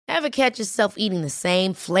Ever catch yourself eating the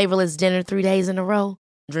same flavorless dinner 3 days in a row?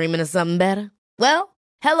 Dreaming of something better? Well,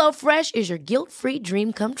 HelloFresh is your guilt-free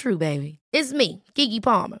dream come true, baby. It's me, Keke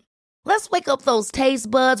Palmer. Let's wake up those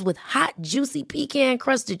taste buds with hot, juicy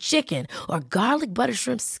pecan-crusted chicken or garlic butter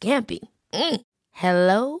shrimp scampi.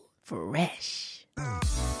 Hello Fresh.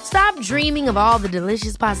 Stop dreaming of all the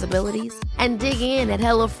delicious possibilities and dig in at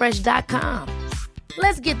HelloFresh.com.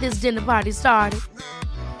 Let's get this dinner party started.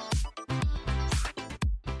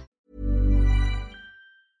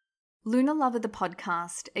 Lunar Lover the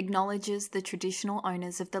podcast acknowledges the traditional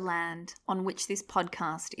owners of the land on which this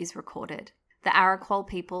podcast is recorded, the Arakwal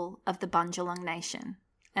people of the Bundjalung Nation,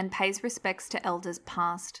 and pays respects to elders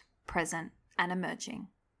past, present, and emerging.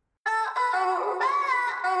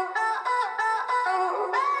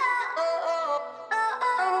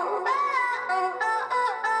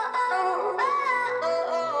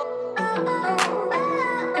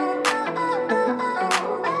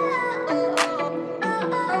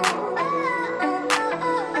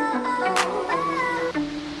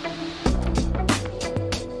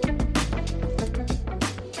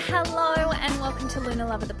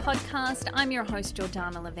 Lover the podcast. I'm your host,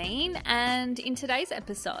 Jordana Levine, and in today's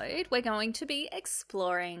episode, we're going to be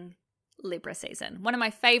exploring Libra season, one of my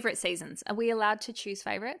favorite seasons. Are we allowed to choose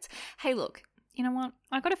favorites? Hey, look, you know what?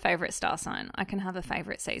 I got a favorite star sign. I can have a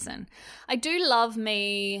favorite season. I do love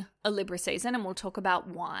me a Libra season, and we'll talk about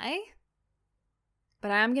why.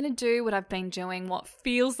 But I am going to do what I've been doing, what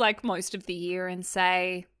feels like most of the year, and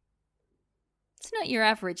say, it's not your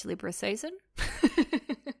average Libra season.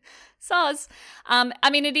 Soz. I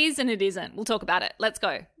mean, it is and it isn't. We'll talk about it. Let's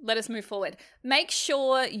go. Let us move forward. Make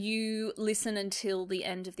sure you listen until the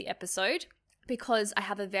end of the episode because I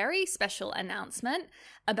have a very special announcement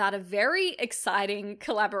about a very exciting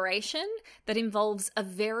collaboration that involves a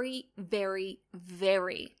very, very,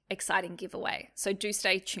 very exciting giveaway. So do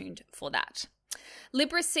stay tuned for that.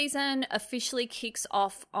 Libra season officially kicks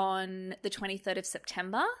off on the 23rd of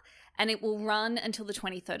September and it will run until the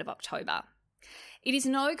 23rd of October. It is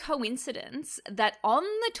no coincidence that on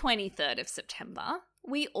the 23rd of September,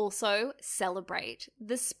 we also celebrate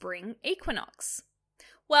the spring equinox.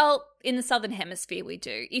 Well, in the Southern Hemisphere we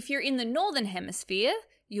do. If you're in the Northern Hemisphere,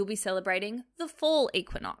 you'll be celebrating the fall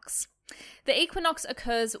equinox. The equinox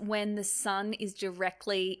occurs when the sun is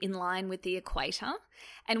directly in line with the equator,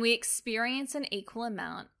 and we experience an equal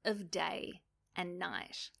amount of day and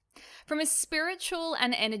night. From a spiritual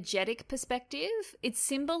and energetic perspective, it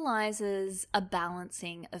symbolizes a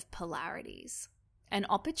balancing of polarities, an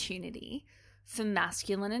opportunity for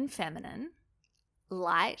masculine and feminine,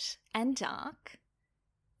 light and dark,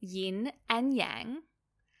 yin and yang,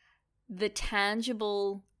 the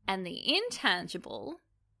tangible and the intangible,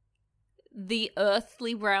 the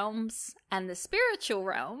earthly realms and the spiritual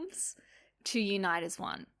realms to unite as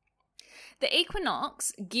one. The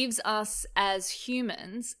equinox gives us as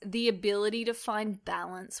humans the ability to find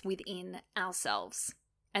balance within ourselves.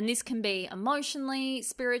 And this can be emotionally,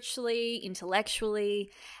 spiritually, intellectually,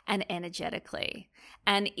 and energetically.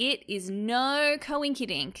 And it is no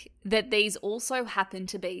coinkydink that these also happen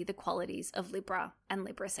to be the qualities of Libra and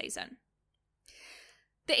Libra season.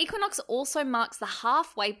 The equinox also marks the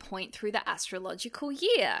halfway point through the astrological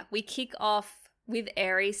year. We kick off with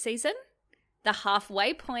Aries season. The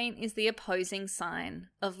halfway point is the opposing sign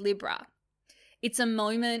of Libra. It's a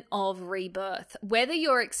moment of rebirth, whether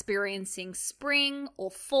you're experiencing spring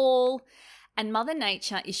or fall, and Mother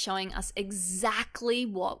Nature is showing us exactly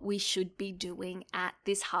what we should be doing at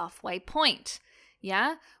this halfway point.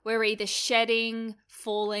 Yeah, we're either shedding,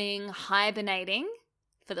 falling, hibernating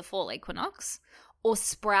for the fall equinox, or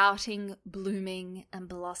sprouting, blooming, and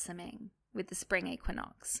blossoming with the spring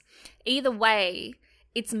equinox. Either way,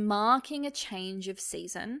 it's marking a change of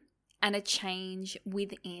season and a change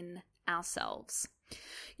within ourselves.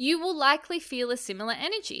 You will likely feel a similar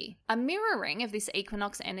energy. A mirroring of this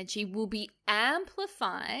equinox energy will be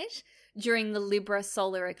amplified during the Libra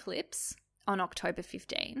solar eclipse on October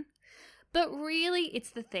 15, but really it's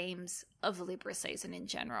the themes of Libra season in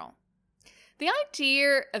general. The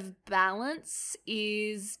idea of balance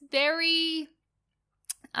is very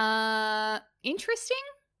interesting,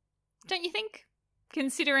 don't you think?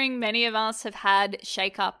 Considering many of us have had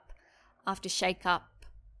shake-up after shake-up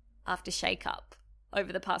after shake-up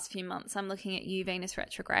over the past few months. I'm looking at you, Venus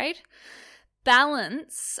retrograde.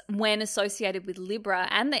 Balance, when associated with Libra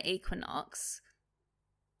and the equinox,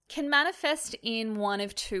 can manifest in one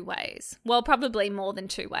of two ways. Well, probably more than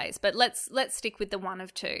two ways, but let's stick with the one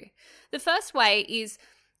of two. The first way is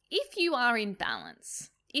if you are in balance,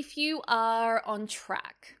 if you are on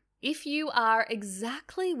track, if you are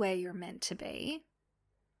exactly where you're meant to be,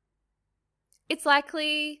 it's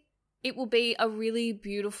likely It will be a really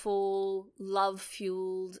beautiful,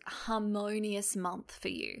 love-fueled, harmonious month for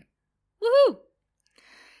you. Woohoo!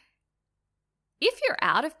 If you're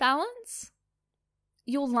out of balance,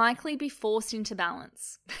 you'll likely be forced into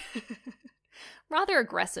balance. Rather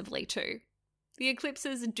aggressively too. The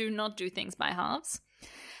eclipses do not do things by halves.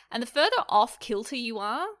 And the further off kilter you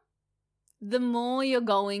are, the more you're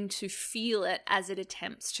going to feel it as it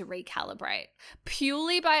attempts to recalibrate.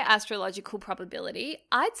 Purely by astrological probability,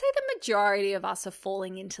 I'd say the majority of us are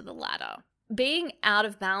falling into the latter. Being out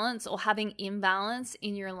of balance or having imbalance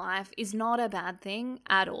in your life is not a bad thing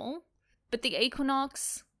at all. But the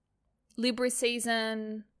equinox, Libra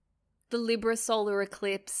season, the Libra solar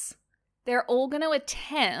eclipse, they're all going to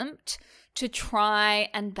attempt to try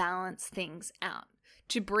and balance things out,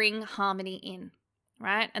 to bring harmony in,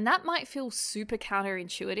 right? And that might feel super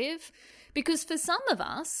counterintuitive because for some of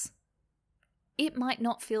us, it might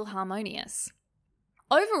not feel harmonious.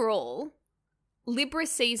 Overall, Libra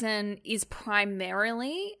season is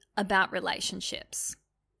primarily about relationships,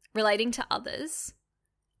 relating to others,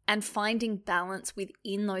 and finding balance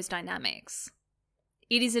within those dynamics.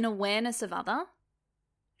 It is an awareness of other,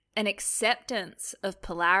 an acceptance of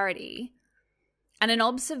polarity, and an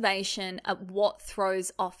observation at what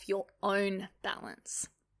throws off your own balance.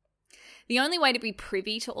 The only way to be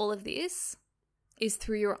privy to all of this is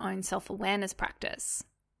through your own self-awareness practice.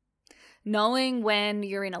 Knowing when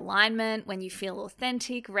you're in alignment, when you feel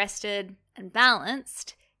authentic, rested, and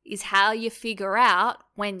balanced is how you figure out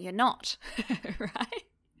when you're not, right?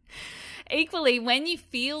 Equally, when you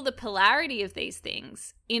feel the polarity of these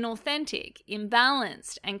things, inauthentic,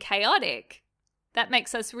 imbalanced, and chaotic, that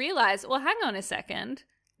makes us realize, well, hang on a second,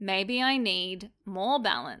 maybe I need more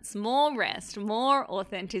balance, more rest, more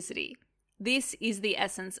authenticity. This is the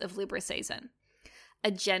essence of Libra season.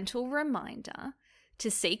 A gentle reminder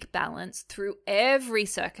to seek balance through every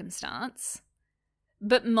circumstance,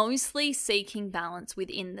 but mostly seeking balance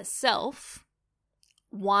within the self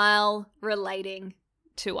while relating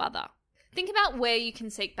to other. Think about where you can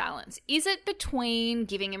seek balance. Is it between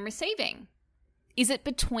giving and receiving? Is it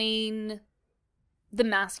between the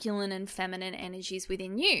masculine and feminine energies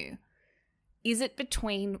within you? Is it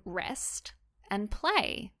between rest and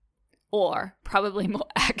play? Or, probably more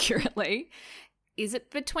accurately, is it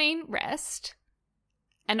between rest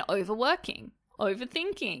and overworking,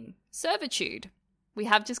 overthinking, servitude? We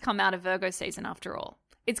have just come out of Virgo season after all.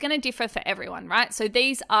 It's going to differ for everyone, right? So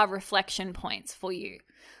these are reflection points for you.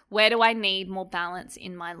 Where do I need more balance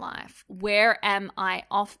in my life? Where am I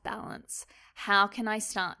off balance? How can I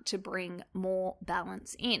start to bring more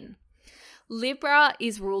balance in? Libra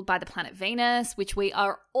is ruled by the planet Venus, which we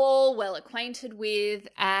are all well acquainted with.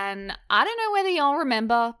 And I don't know whether y'all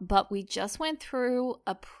remember, but we just went through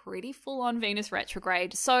a pretty full-on Venus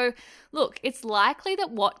retrograde. So look, it's likely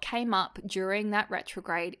that what came up during that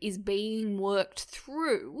retrograde is being worked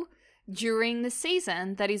through during the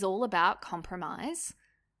season that is all about compromise,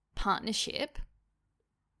 partnership,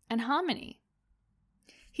 and harmony.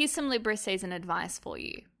 Here's some Libra season advice for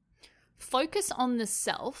you. Focus on the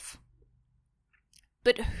self,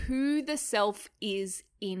 but who the self is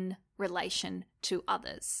in relation to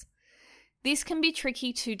others. This can be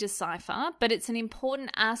tricky to decipher, but it's an important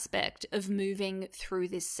aspect of moving through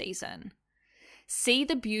this season. See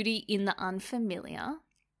the beauty in the unfamiliar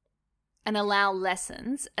and allow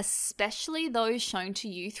lessons, especially those shown to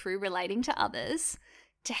you through relating to others,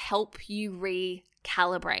 to help you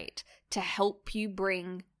recalibrate, to help you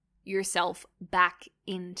bring yourself back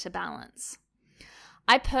into balance.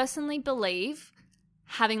 I personally believe,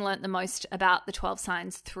 having learnt the most about the 12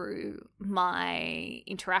 signs through my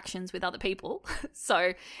interactions with other people,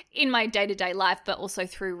 so in my day-to-day life, but also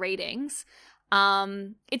through readings,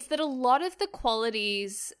 it's that a lot of the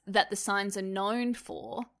qualities that the signs are known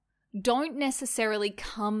for don't necessarily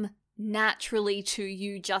come naturally to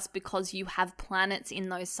you just because you have planets in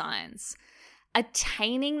those signs.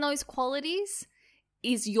 Attaining those qualities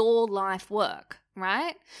is your life work,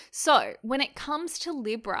 right? So when it comes to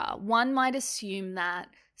Libra, one might assume that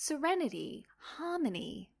serenity,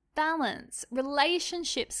 harmony, balance,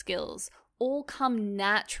 relationship skills all come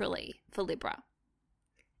naturally for Libra.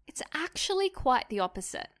 It's actually quite the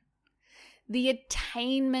opposite. The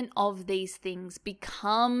attainment of these things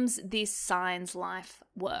becomes this sign's life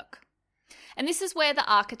work. And this is where the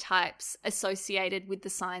archetypes associated with the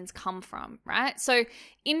signs come from, right? So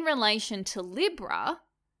in relation to Libra,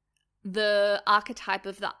 the archetype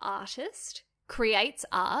of the artist creates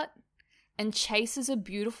art and chases a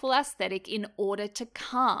beautiful aesthetic in order to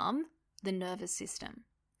calm the nervous system.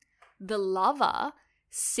 The lover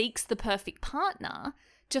seeks the perfect partner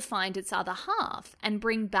to find its other half and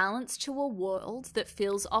bring balance to a world that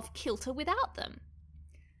feels off kilter without them.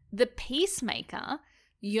 The peacemaker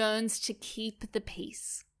yearns to keep the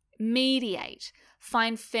peace, mediate,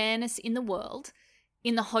 find fairness in the world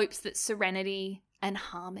in the hopes that serenity and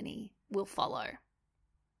harmony will follow.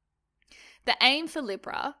 The aim for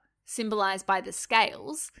Libra, symbolized by the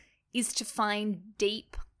scales, is to find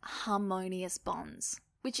deep, harmonious bonds,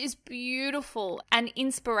 which is beautiful and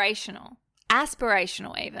inspirational,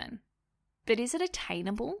 aspirational even. But is it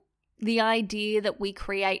attainable? The idea that we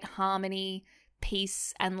create harmony,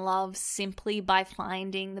 peace, and love simply by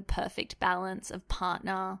finding the perfect balance of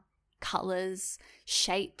partner, colors,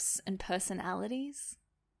 shapes, and personalities?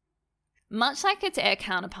 Much like its air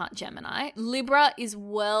counterpart Gemini, Libra is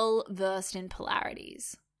well versed in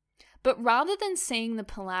polarities. But rather than seeing the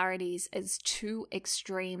polarities as two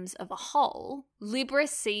extremes of a whole, Libra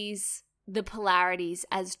sees the polarities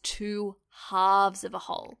as two halves of a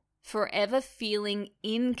whole, forever feeling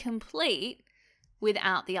incomplete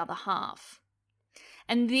without the other half.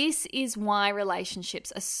 And this is why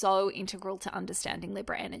relationships are so integral to understanding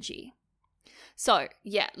Libra energy. So,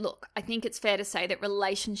 yeah, look, I think it's fair to say that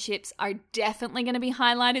relationships are definitely going to be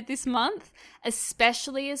highlighted this month,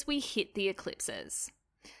 especially as we hit the eclipses.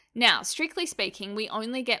 Now, strictly speaking, we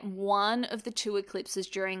only get one of the two eclipses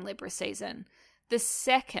during Libra season. The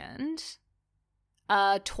second,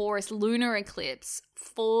 Taurus lunar eclipse,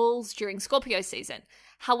 falls during Scorpio season.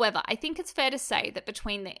 However, I think it's fair to say that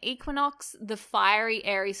between the equinox, the fiery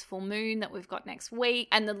Aries full moon that we've got next week,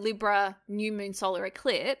 and the Libra new moon solar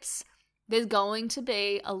eclipse, there's going to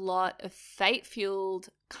be a lot of fate-fueled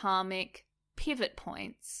karmic pivot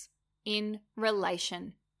points in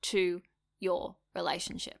relation to your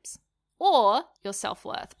relationships or your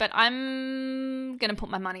self-worth. But I'm going to put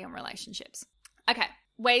my money on relationships. Okay,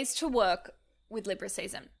 ways to work with Libra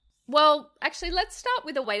season. Well, actually, let's start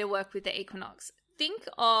with a way to work with the equinox. Think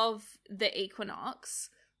of the equinox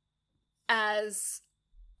as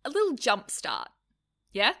a little jump start.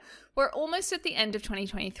 Yeah, we're almost at the end of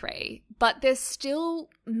 2023, but there's still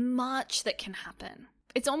much that can happen.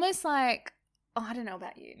 It's almost like, oh, I don't know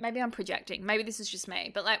about you. Maybe I'm projecting. Maybe this is just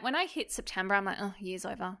me. But like when I hit September, I'm like, oh, year's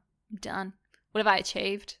over. I'm done. What have I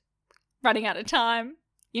achieved? Running out of time.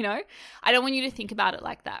 You know, I don't want you to think about it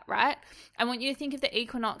like that, right? I want you to think of the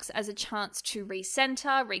equinox as a chance to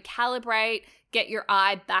recenter, recalibrate, get your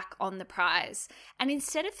eye back on the prize. And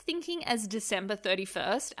instead of thinking as December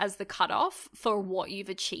 31st as the cutoff for what you've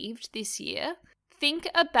achieved this year, think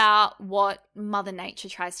about what Mother Nature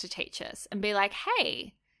tries to teach us and be like,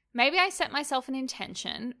 hey, maybe I set myself an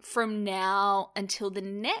intention from now until the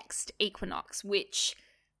next equinox, which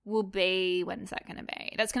will be, when's that going to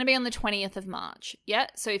be? That's going to be on the 20th of March. Yeah.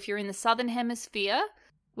 So if you're in the Southern Hemisphere,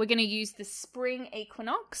 we're going to use the spring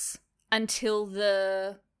equinox until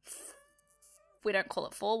we don't call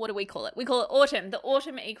it fall. What do we call it? We call it autumn. The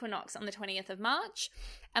autumn equinox on the 20th of March.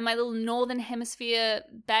 And my little Northern Hemisphere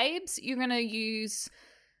babes, you're going to use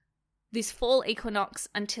this fall equinox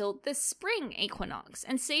until the spring equinox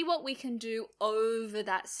and see what we can do over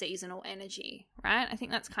that seasonal energy, right? I think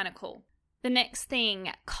that's kind of cool. The next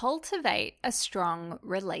thing, cultivate a strong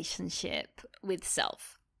relationship with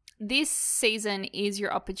self. This season is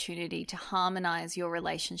your opportunity to harmonize your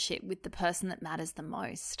relationship with the person that matters the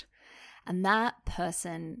most. And that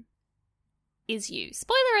person is you.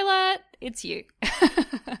 Spoiler alert, it's you.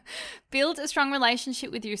 Build a strong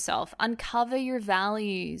relationship with yourself. Uncover your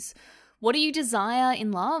values. What do you desire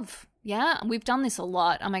in love? Yeah, we've done this a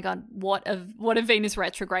lot. Oh my God, what a Venus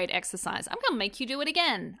retrograde exercise. I'm going to make you do it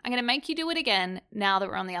again. I'm going to make you do it again now that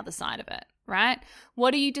we're on the other side of it, right? What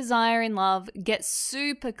do you desire in love? Get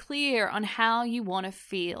super clear on how you want to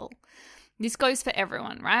feel. This goes for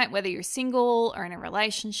everyone, right? Whether you're single or in a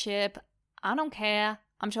relationship, I don't care.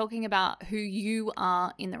 I'm talking about who you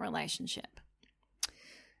are in the relationship.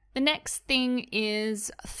 The next thing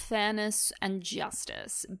is fairness and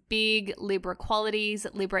justice. Big Libra qualities.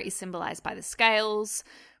 Libra is symbolized by the scales,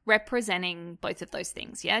 representing both of those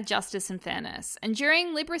things, yeah? Justice and fairness. And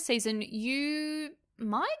during Libra season, you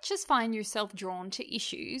might just find yourself drawn to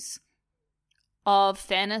issues of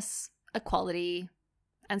fairness, equality,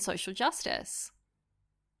 and social justice.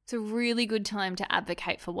 It's a really good time to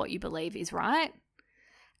advocate for what you believe is right.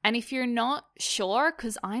 And if you're not sure,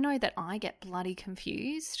 because I know that I get bloody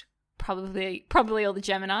confused, probably all the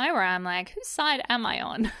Gemini, where I'm like, whose side am I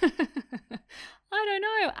on? I don't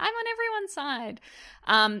know. I'm on everyone's side.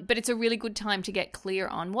 But it's a really good time to get clear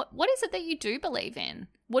on what is it that you do believe in?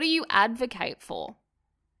 What do you advocate for?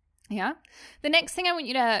 Yeah. The next thing I want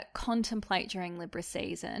you to contemplate during Libra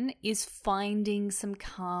season is finding some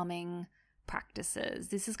calming practices.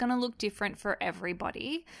 This is going to look different for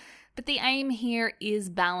everybody, but the aim here is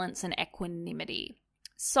balance and equanimity.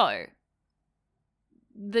 So,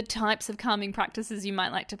 the types of calming practices you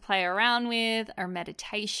might like to play around with are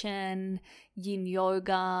meditation, yin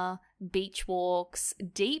yoga, beach walks,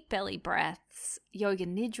 deep belly breaths, yoga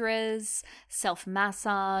nidras,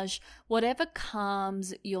 self-massage. Whatever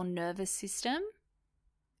calms your nervous system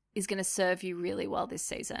is going to serve you really well this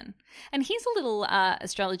season. And here's a little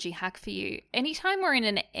astrology hack for you. Anytime we're in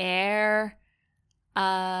an air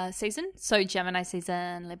season, so Gemini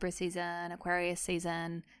season, Libra season, Aquarius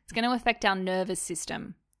season, it's going to affect our nervous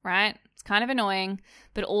system, right? It's kind of annoying,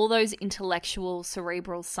 but all those intellectual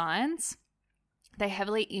cerebral signs, they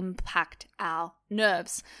heavily impact our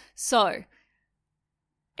nerves. So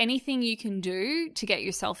anything you can do to get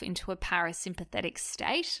yourself into a parasympathetic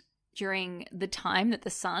state during the time that the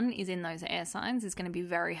sun is in those air signs is going to be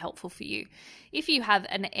very helpful for you. If you have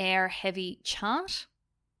an air heavy chart,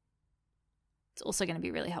 it's also going to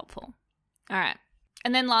be really helpful. All right.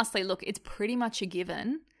 And then lastly, look, it's pretty much a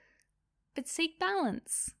given, but seek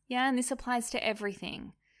balance. Yeah. And this applies to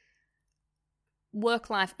everything.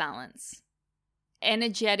 Work-life balance,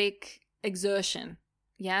 energetic exertion.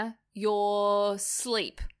 Yeah. Your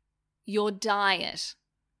sleep, your diet.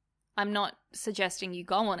 I'm not suggesting you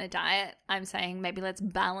go on a diet. I'm saying maybe let's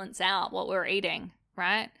balance out what we're eating,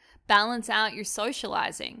 right? Balance out your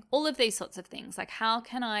socializing, all of these sorts of things. Like, how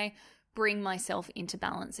can I bring myself into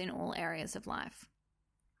balance in all areas of life?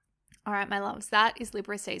 All right, my loves, that is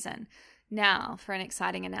Libra season. Now for an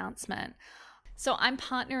exciting announcement. So I'm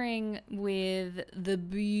partnering with the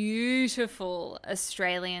beautiful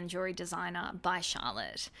Australian jewelry designer by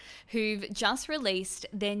Charlotte, who've just released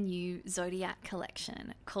their new Zodiac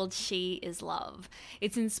collection called She Is Love.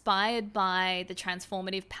 It's inspired by the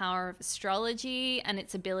transformative power of astrology and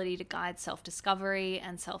its ability to guide self-discovery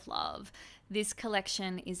and self-love. This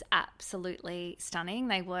collection is absolutely stunning.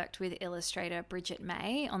 They worked with illustrator Bridget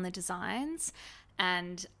May on the designs.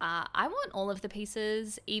 And I want all of the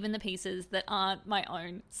pieces, even the pieces that aren't my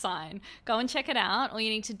own sign. Go and check it out. All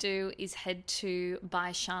you need to do is head to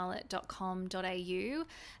bycharlotte.com.au,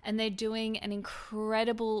 and they're doing an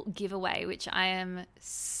incredible giveaway, which I am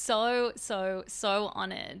so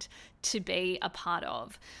honored to be a part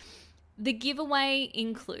of. The giveaway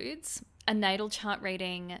includes a natal chart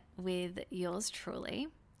reading with yours truly,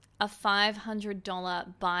 a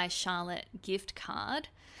 $500 By Charlotte gift card,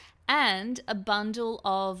 and a bundle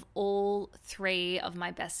of all 3 of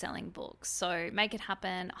my best-selling books. So Make It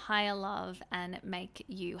Happen, Higher Love, and Make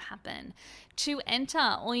You Happen. To enter,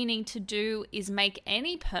 all you need to do is make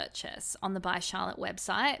any purchase on the By Charlotte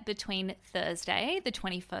website between Thursday, the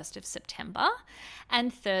 21st of September,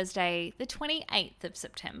 and Thursday, the 28th of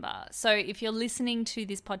September. So if you're listening to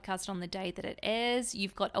this podcast on the day that it airs,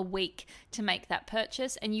 you've got a week to make that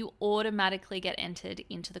purchase, and you automatically get entered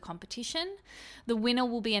into the competition. The winner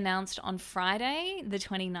will be announced on Friday, the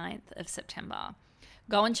 29th of September.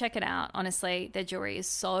 Go and check it out. Honestly, their jewelry is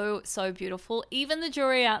so beautiful. Even the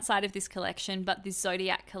jewelry outside of this collection, but this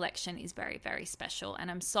Zodiac collection is very, very special.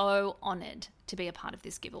 And I'm so honored to be a part of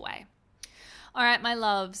this giveaway. All right, my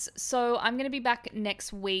loves. So I'm going to be back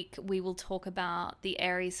next week. We will talk about the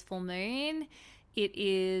Aries full moon. It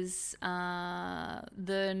is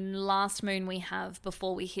the last moon we have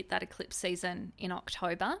before we hit that eclipse season in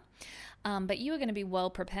October. But you are going to be well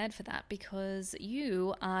prepared for that because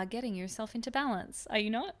you are getting yourself into balance. Are you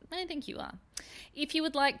not? I think you are. If you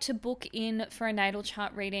would like to book in for a natal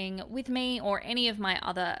chart reading with me or any of my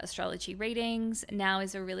other astrology readings, now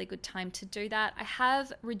is a really good time to do that. I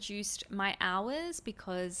have reduced my hours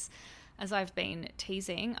because, as I've been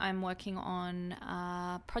teasing, I'm working on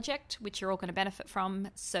a project which you're all going to benefit from,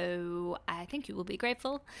 so I think you will be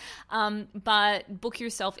grateful. But book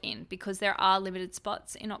yourself in because there are limited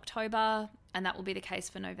spots in October, and that will be the case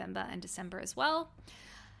for November and December as well.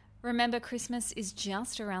 Remember, Christmas is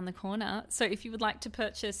just around the corner, so if you would like to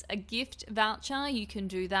purchase a gift voucher, you can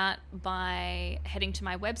do that by heading to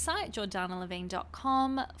my website,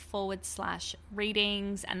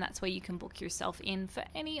 jordanalevine.com/readings, and that's where you can book yourself in for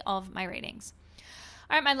any of my readings.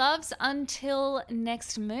 All right, my loves, until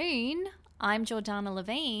next moon, I'm Jordana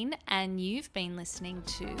Levine, and you've been listening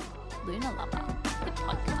to Lunar Lover, the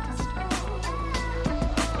podcast.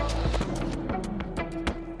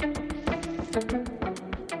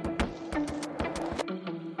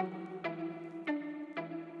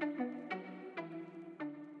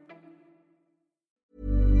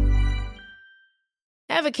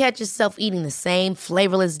 Ever catch yourself eating the same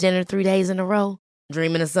flavorless dinner 3 days in a row?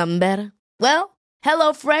 Dreaming of something better? Well,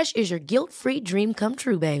 HelloFresh is your guilt-free dream come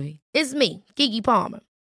true, baby. It's me, Keke Palmer.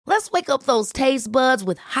 Let's wake up those taste buds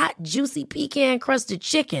with hot, juicy pecan-crusted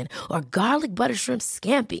chicken or garlic butter shrimp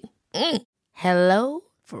scampi. Hello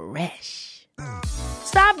Fresh.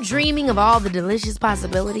 Stop dreaming of all the delicious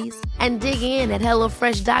possibilities and dig in at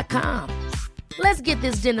HelloFresh.com. Let's get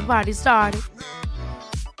this dinner party started.